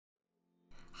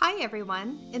Hi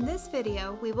everyone! In this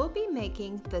video we will be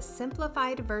making the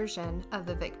simplified version of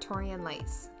the Victorian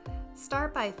lace.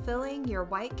 Start by filling your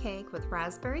white cake with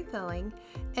raspberry filling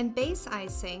and base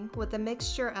icing with a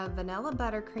mixture of vanilla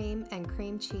buttercream and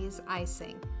cream cheese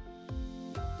icing.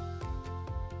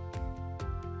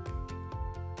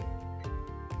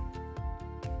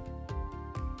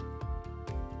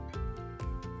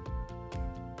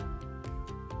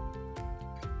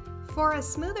 For a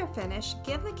smoother finish,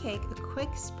 give the cake a quick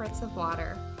spritz of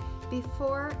water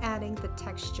before adding the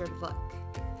textured look.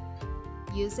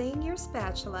 Using your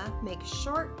spatula, make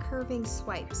short curving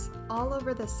swipes all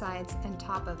over the sides and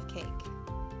top of cake.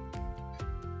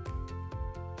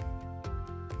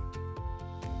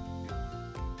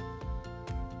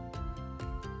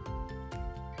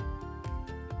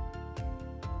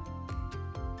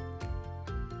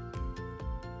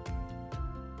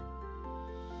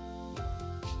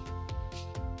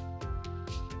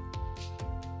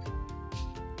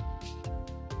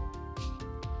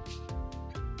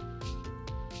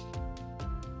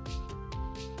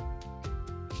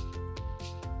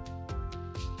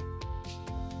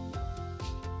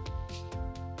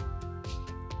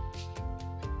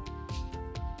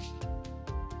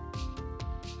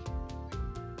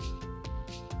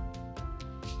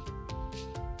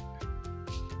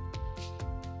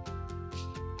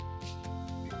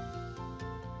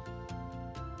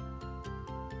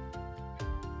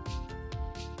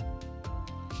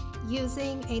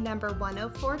 Using a number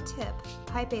 104 tip,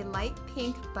 pipe a light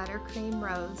pink buttercream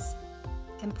rose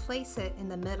and place it in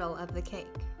the middle of the cake.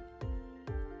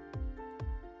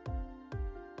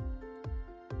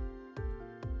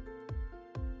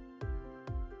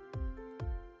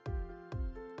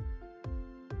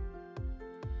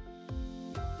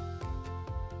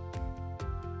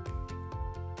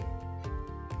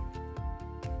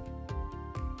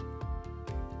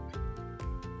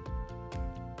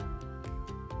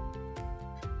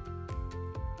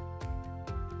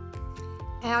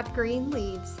 Add green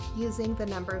leaves using the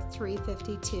number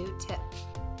 352 tip.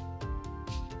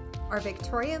 Our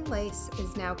Victorian lace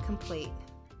is now complete.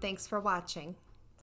 Thanks for watching.